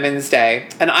had Women's Day,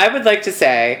 and I would like to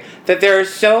say that there are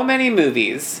so many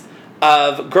movies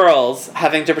of girls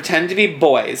having to pretend to be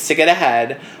boys to get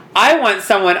ahead. I want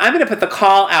someone, I'm going to put the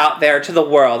call out there to the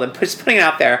world and just putting it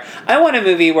out there. I want a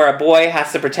movie where a boy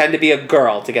has to pretend to be a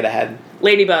girl to get ahead.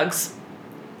 Ladybugs.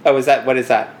 Oh, what is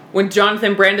that? When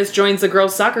Jonathan Brandis joins the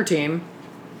girls' soccer team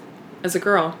as a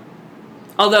girl.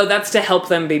 Although that's to help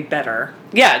them be better.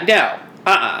 Yeah, no.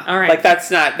 All right. Like,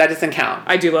 that doesn't count.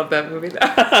 I do love that movie,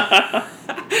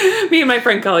 though. Me and my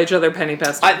friend call each other Penny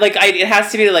Pesto. It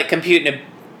has to be to, like, compete in a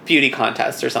beauty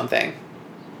contest or something.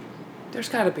 There's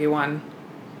gotta be one.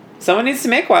 Someone needs to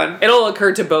make one. It'll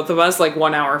occur to both of us, like,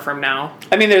 1 hour from now.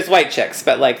 I mean, there's White Chicks,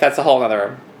 but, like, that's a whole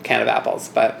other can of apples,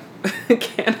 but...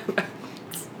 Can of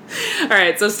apples.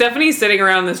 Alright, so Stephanie's sitting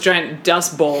around this giant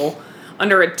dust bowl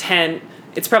under a tent.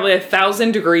 It's probably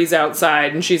 1,000 degrees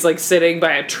outside, and she's, like, sitting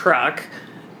by a truck.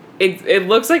 It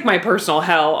looks like my personal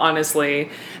hell, honestly.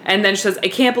 And then she says, I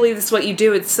can't believe this is what you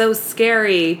do. It's so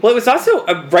scary. Well, it was also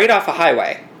right off a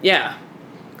highway. Yeah.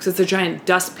 Because it's a giant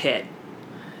dust pit.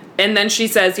 And then she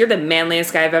says, you're the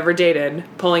manliest guy I've ever dated,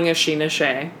 pulling a Sheena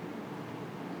Shea.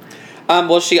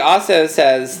 Well, she also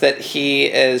says that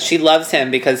she loves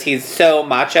him because he's so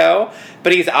macho,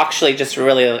 but he's actually just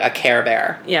really a Care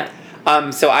Bear. Yeah.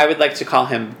 So I would like to call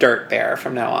him Dirt Bear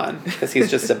from now on, because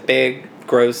he's just a big,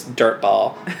 gross dirt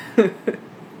ball.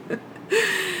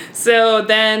 So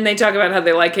then they talk about how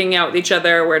they like hanging out with each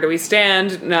other. Where do we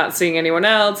stand? Not seeing anyone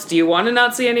else. Do you want to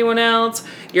not see anyone else?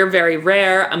 You're very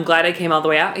rare. I'm glad I came all the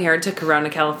way out here to Corona,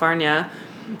 California.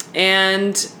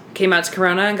 And came out to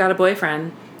Corona and got a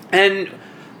boyfriend. And,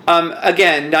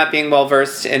 again, not being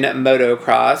well-versed in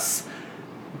motocross,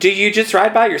 do you just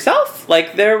ride by yourself?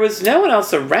 Like, there was no one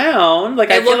else around. Like,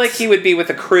 I feel like he would be with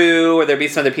a crew, or there'd be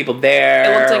some other people there.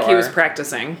 It looked like he was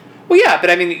practicing. Well, yeah, but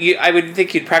I mean, I would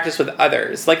think you'd practice with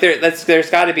others. Like, there's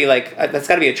got to be, like, that's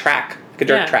got to be a track, like a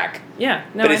dirt track. Yeah.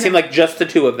 No, but it seemed like just the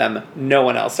two of them, no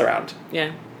one else around.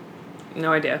 Yeah.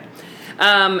 No idea.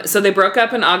 So they broke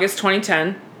up in August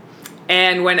 2010,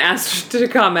 and when asked to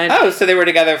comment... Oh, so they were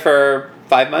together for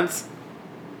 5 months?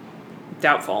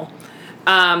 Doubtful.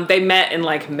 They met in,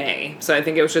 like, May, so I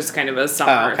think it was just kind of a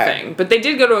summer thing. But they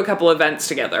did go to a couple events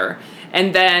together,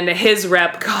 and then his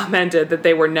rep commented that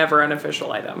they were never an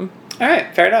official item. All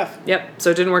right, fair enough. Yep, so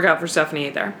it didn't work out for Stephanie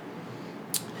either.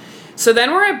 So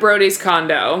then we're at Brody's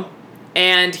condo,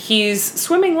 and he's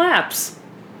swimming laps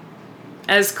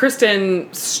as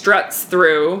Kristen struts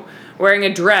through, wearing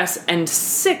a dress and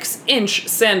 6-inch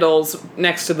sandals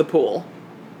next to the pool.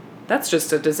 That's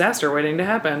just a disaster waiting to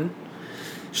happen.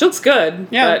 She looks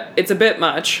good, but it's a bit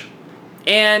much.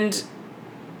 And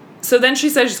so then she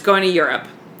says she's going to Europe.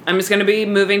 I'm just going to be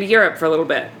moving to Europe for a little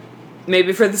bit.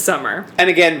 Maybe for the summer. And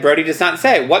again, Brody does not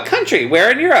say, what country? Where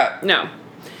in Europe? No.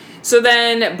 So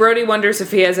then Brody wonders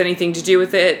if he has anything to do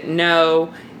with it.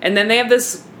 No. And then they have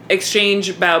this exchange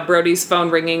about Brody's phone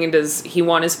ringing, and does he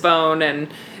want his phone,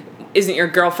 and isn't your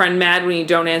girlfriend mad when you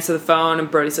don't answer the phone?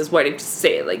 And Brody says, why did you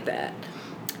say it like that?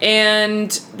 And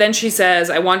then she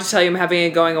says, I want to tell you I'm having a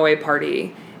going away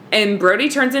party. And Brody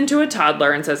turns into a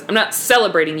toddler and says, I'm not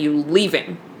celebrating you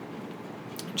leaving.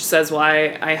 She says, well,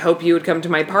 I hope you would come to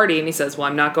my party. And he says, well,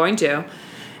 I'm not going to.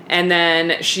 And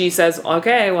then she says,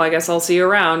 okay, well, I guess I'll see you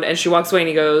around. And she walks away and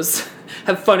he goes,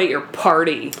 have fun at your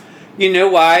party. You know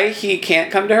why he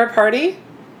can't come to her party?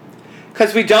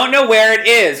 Because we don't know where it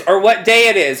is, or what day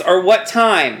it is, or what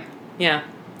time. Yeah.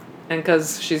 And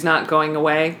because she's not going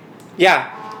away.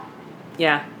 Yeah.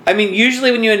 Yeah. I mean,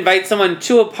 usually when you invite someone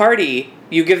to a party,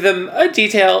 you give them a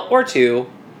detail or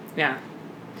two. Yeah.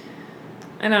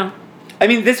 I know. I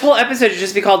mean, this whole episode should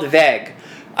just be called vague.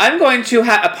 I'm going to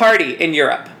a party in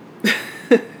Europe.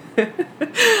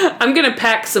 I'm going to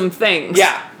pack some things.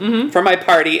 Yeah. Mm-hmm. For my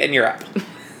party in Europe.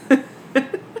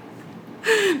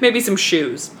 Maybe some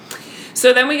shoes.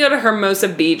 So then we go to Hermosa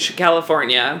Beach,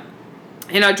 California.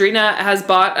 And Audrina has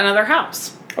bought another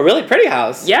house. A really pretty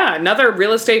house. Yeah, another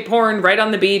real estate porn right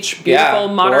on the beach. Beautiful,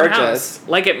 modern gorgeous house.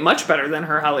 Like it much better than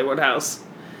her Hollywood house.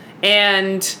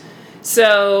 And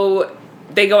so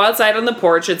they go outside on the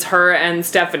porch. It's her and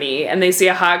Stephanie, and they see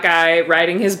a hot guy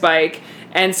riding his bike.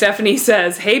 And Stephanie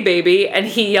says, "Hey, baby," and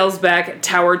he yells back,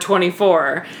 "Tower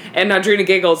 24." And Audrina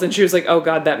giggles, and she was like, "Oh,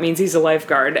 God, that means he's a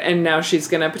lifeguard." And now she's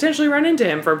going to potentially run into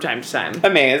him from time to time.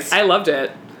 Amazed. I loved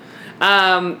it.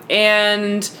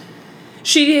 And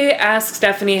she asks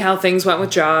Stephanie how things went with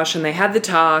Josh, and they had the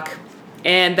talk.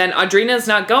 And then Audrina's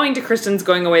not going to Kristen's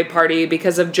going-away party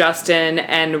because of Justin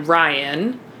and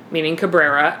Ryan, meaning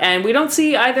Cabrera. And we don't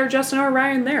see either Justin or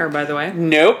Ryan there, by the way.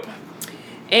 Nope.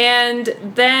 And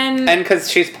then... And because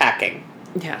she's packing.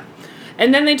 Yeah.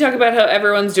 And then they talk about how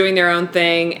everyone's doing their own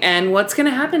thing and what's going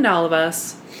to happen to all of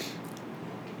us.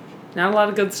 Not a lot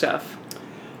of good stuff.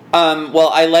 Well,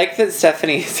 I like that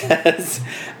Stephanie says,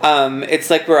 it's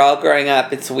like we're all growing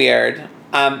up. It's weird.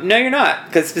 No, you're not.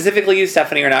 Because specifically you,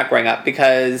 Stephanie, are not growing up.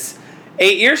 Because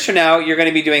 8 years from now, you're going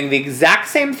to be doing the exact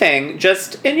same thing,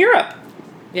 just in Europe.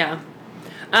 Yeah.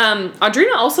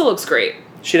 Audrina also looks great.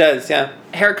 She does, yeah.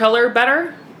 Hair color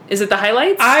better? Is it the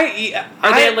highlights? I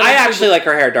actually like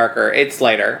her hair darker. It's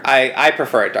lighter. I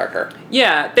prefer it darker.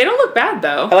 Yeah, they don't look bad,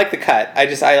 though. I like the cut.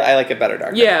 I like it better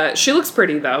darker. Yeah, she looks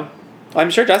pretty, though. I'm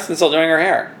sure Justin's still doing her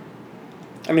hair.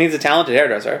 I mean, he's a talented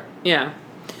hairdresser. Yeah.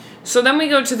 So then we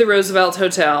go to the Roosevelt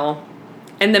Hotel,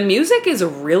 and the music is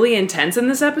really intense in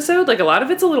this episode. Like, a lot of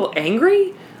it's a little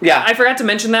angry. Yeah. I forgot to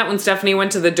mention that when Stephanie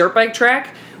went to the dirt bike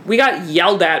track. We got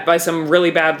yelled at by some really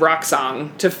bad rock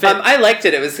song to fit. I liked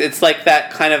it. It's like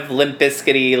that kind of Limp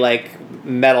Bizkit-y, like,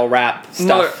 metal rap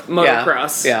stuff.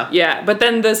 Motocross. Yeah. But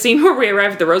then the scene where we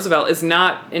arrive at the Roosevelt is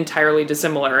not entirely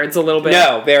dissimilar. It's a little bit...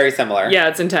 No, very similar. Yeah,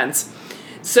 it's intense.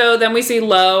 So then we see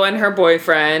Lo and her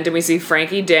boyfriend, and we see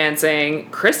Frankie dancing.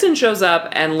 Kristen shows up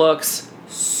and looks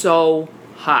so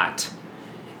hot.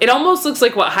 It almost looks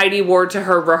like what Heidi wore to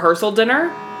her rehearsal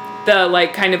dinner. The,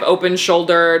 like, kind of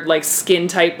open-shouldered, like,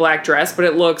 skin-tight black dress, but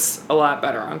it looks a lot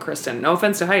better on Kristen. No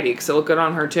offense to Heidi, because it looked good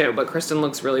on her, too, but Kristen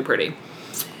looks really pretty.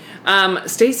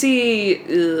 Stacy,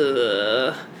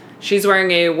 she's wearing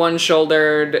a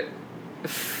one-shouldered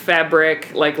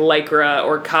fabric, like, lycra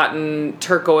or cotton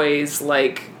turquoise,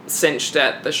 like, cinched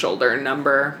at the shoulder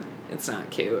number. It's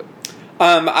not cute.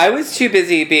 I was too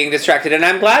busy being distracted, and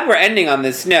I'm glad we're ending on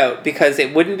this note, because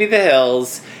it wouldn't be the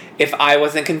Hills if I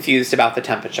wasn't confused about the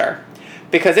temperature.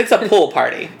 Because it's a pool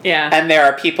party. Yeah. And there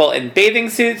are people in bathing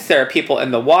suits, there are people in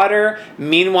the water.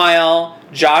 Meanwhile,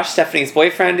 Josh, Stephanie's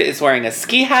boyfriend, is wearing a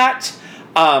ski hat.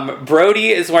 Brody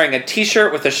is wearing a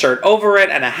t-shirt with a shirt over it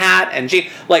and a hat and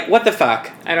jeans. Like, what the fuck?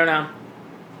 I don't know.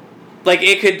 Like,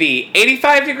 it could be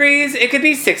 85 degrees, it could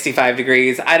be 65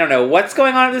 degrees. I don't know what's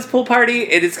going on at this pool party.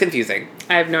 It is confusing.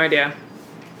 I have no idea.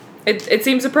 It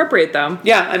seems appropriate, though.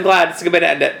 Yeah, I'm glad. It's a good way to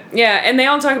end it. Yeah, and they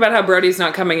all talk about how Brody's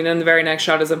not coming, and then the very next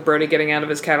shot is of Brody getting out of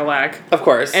his Cadillac. Of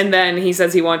course. And then he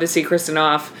says he wanted to see Kristen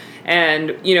off,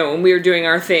 and, you know, when we were doing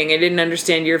our thing, I didn't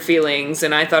understand your feelings,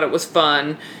 and I thought it was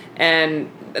fun.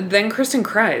 And then Kristen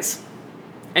cries.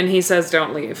 And he says,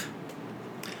 "Don't leave."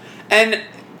 And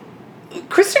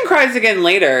Kristen cries again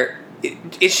later.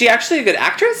 Is she actually a good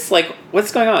actress? Like,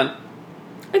 what's going on?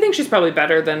 I think she's probably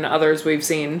better than others we've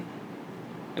seen.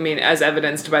 I mean, as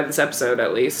evidenced by this episode,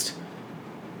 at least.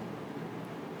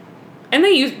 And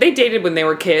they dated when they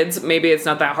were kids. Maybe it's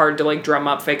not that hard to, like, drum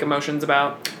up fake emotions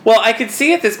about. Well, I could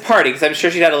see at this party, because I'm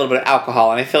sure she'd had a little bit of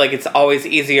alcohol, and I feel like it's always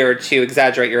easier to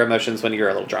exaggerate your emotions when you're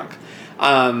a little drunk.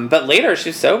 But later,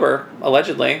 she's sober,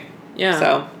 allegedly. Yeah.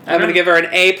 So, I'm going to give her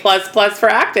an A++ for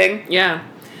acting. Yeah.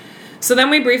 So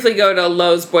then we briefly go to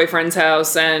Lo's boyfriend's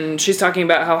house, and she's talking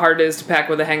about how hard it is to pack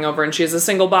with a hangover, and she has a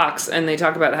single box, and they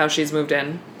talk about how she's moved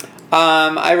in.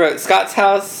 I wrote Scott's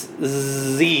house,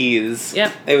 Z's.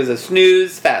 Yep. It was a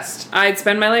snooze fest. I'd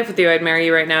spend my life with you. I'd marry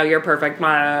you right now. You're perfect.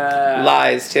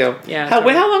 Lies, too. Yeah. How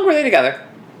long were they together?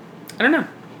 I don't know.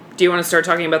 Do you want to start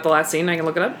talking about the last scene? I can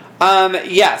look it up?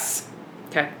 Yes.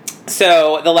 Okay.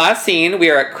 So, the last scene, we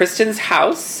are at Kristen's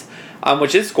house,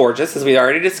 which is gorgeous, as we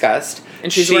already discussed.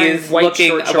 And she's wearing white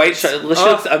short shorts. She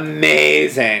looks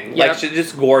amazing. Yep. Like, she's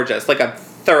just gorgeous. Like a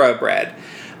thoroughbred.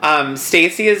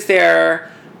 Stacy is there.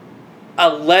 I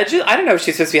don't know if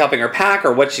she's supposed to be helping her pack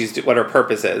or what her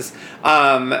purpose is.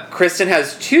 Kristen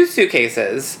has 2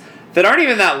 suitcases that aren't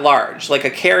even that large. Like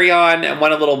a carry-on and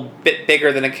one a little bit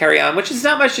bigger than a carry-on, which is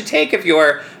not much to take if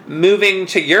you're moving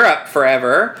to Europe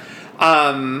forever.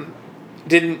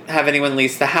 Didn't have anyone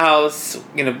lease the house,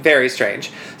 very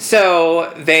strange.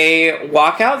 So they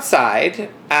walk outside.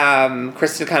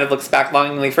 Kristen kind of looks back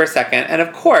longingly for a second. And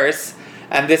of course,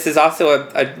 and this is also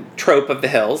a trope of the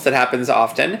Hills that happens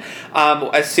often,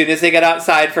 as soon as they get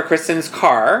outside for Kristen's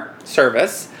car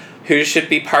service, who should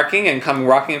be parking and come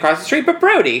walking across the street but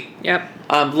Brody. Yep.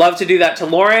 Loved to do that to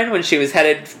Lauren when she was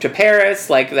headed to Paris.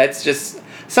 Like, that's just...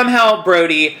 Somehow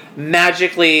Brody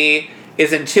magically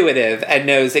is intuitive and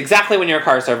knows exactly when your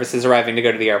car service is arriving to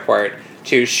go to the airport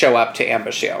to show up to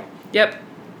ambush you. Yep.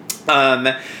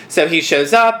 So he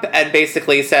shows up and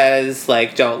basically says,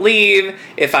 like, don't leave.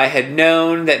 If I had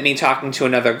known that me talking to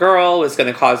another girl was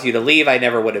going to cause you to leave, I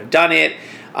never would have done it.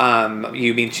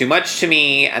 You mean too much to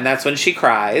me. And that's when she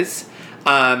cries.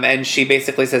 And she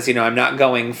basically says, you know, I'm not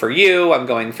going for you, I'm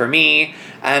going for me.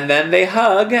 And then they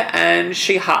hug and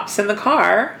she hops in the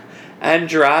car and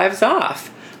drives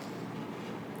off.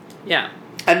 Yeah.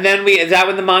 And then is that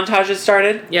when the montages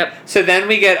started? Yep. So then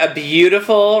we get a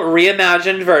beautiful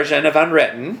reimagined version of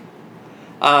Unwritten.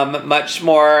 Much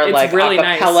more it's like really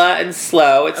acapella nice. And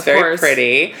slow. It's of very course.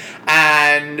 pretty.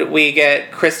 And we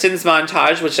get Kristen's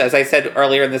montage, which, as I said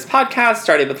earlier in this podcast,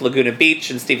 started with Laguna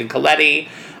Beach and Stephen Coletti,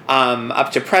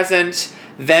 up to present.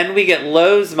 Then we get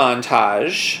Lo's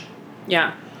montage.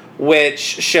 Yeah.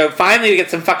 Which finally we get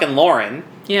some fucking Lauren.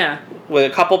 Yeah. With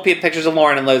a couple pictures of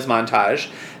Lauren and Lo's montage.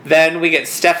 Then we get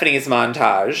Stephanie's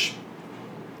montage.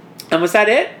 And was that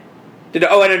it? And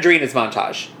Adrina's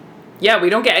montage. Yeah,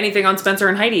 we don't get anything on Spencer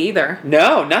and Heidi either.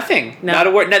 No, nothing. No. Not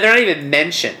a word. No, they're not even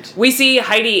mentioned. We see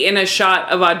Heidi in a shot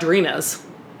of Audrina's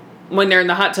when they're in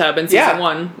the hot tub in season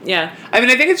 1. Yeah. I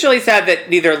mean, I think it's really sad that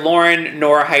neither Lauren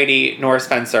nor Heidi nor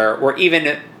Spencer were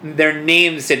even... Their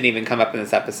names didn't even come up in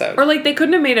this episode. Or, like, they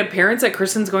couldn't have made an appearance at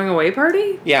Kristen's going away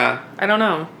party? Yeah. I don't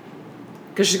know.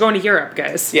 Because she's going to Europe,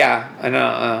 guys. Yeah, I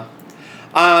know.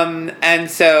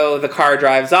 And so the car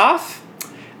drives off,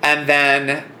 and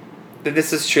then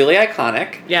this is truly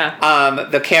iconic. Yeah.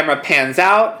 The camera pans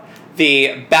out.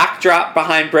 The backdrop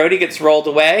behind Brody gets rolled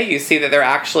away. You see that they're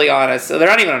actually so they're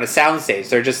not even on a soundstage.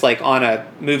 They're just like on a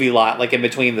movie lot, like in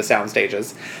between the sound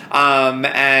stages.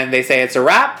 And they say it's a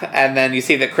wrap. And then you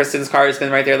see that Kristen's car has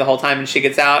been right there the whole time, and she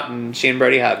gets out, and she and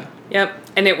Brody hug. Yep.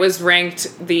 And it was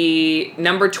ranked the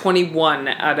number 21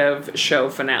 out of show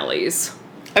finales.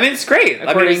 I mean, it's great.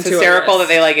 I mean, it's hysterical that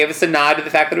they gave us a nod to the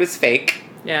fact that it was fake.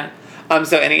 Yeah.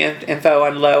 So any info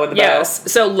on Lo and the Yes.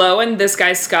 So Lo and this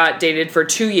guy Scott dated for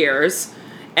 2 years,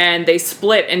 and they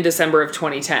split in December of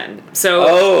 2010. So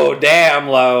oh, damn,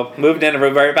 Lo. Moved in and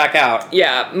moved right back out.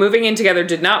 Yeah, moving in together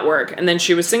did not work. And then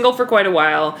she was single for quite a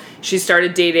while. She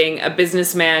started dating a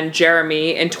businessman,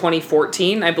 Jeremy, in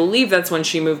 2014. I believe that's when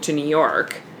she moved to New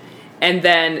York. And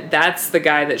then that's the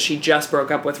guy that she just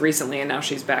broke up with recently, and now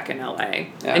she's back in LA. Yeah.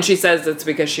 And she says it's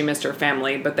because she missed her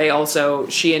family, but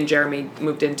she and Jeremy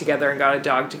moved in together and got a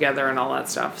dog together and all that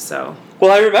stuff, so.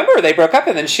 Well, I remember they broke up,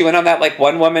 and then she went on that,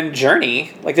 one-woman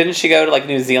journey. Didn't she go to,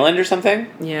 New Zealand or something?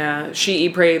 Yeah, She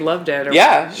Eat, Pray, Loved It.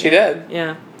 She did.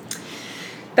 Yeah.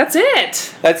 That's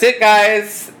it! That's it,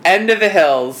 guys. End of the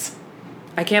hills.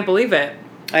 I can't believe it.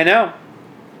 I know.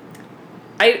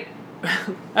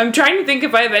 I'm trying to think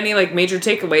if I have any, major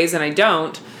takeaways, and I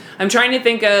don't. I'm trying to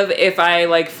think of if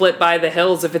I, flip by the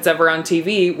hills, if it's ever on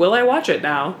TV, will I watch it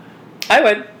now? I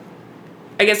would.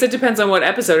 I guess it depends on what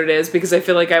episode it is, because I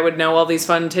feel like I would know all these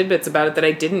fun tidbits about it that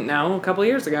I didn't know a couple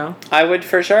years ago. I would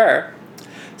for sure.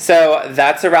 So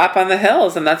that's a wrap on the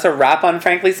hills, and that's a wrap on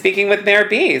Frankly Speaking with Mayor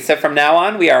B. So from now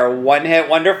on, we are One Hit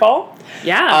Wonderful.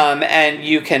 Yeah. And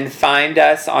you can find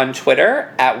us on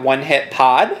Twitter at One Hit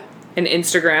Pod. And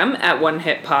Instagram at One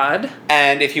Hit Pod.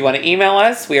 And if you want to email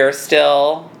us, we are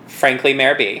still Frankly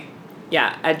Mayor B.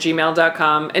 Yeah, at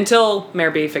gmail.com until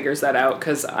Mayor B figures that out,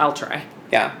 because I'll try.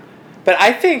 Yeah. But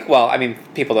I think,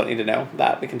 people don't need to know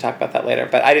that. We can talk about that later.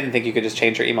 But I didn't think you could just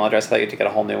change your email address. I thought you had to get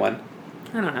a whole new one.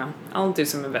 I don't know. I'll do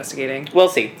some investigating. We'll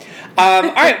see. All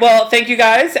right. Well, thank you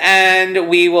guys. And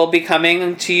we will be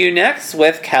coming to you next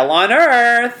with Kel on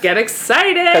Earth. Get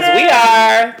excited! Because we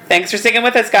are. Thanks for sticking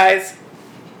with us, guys.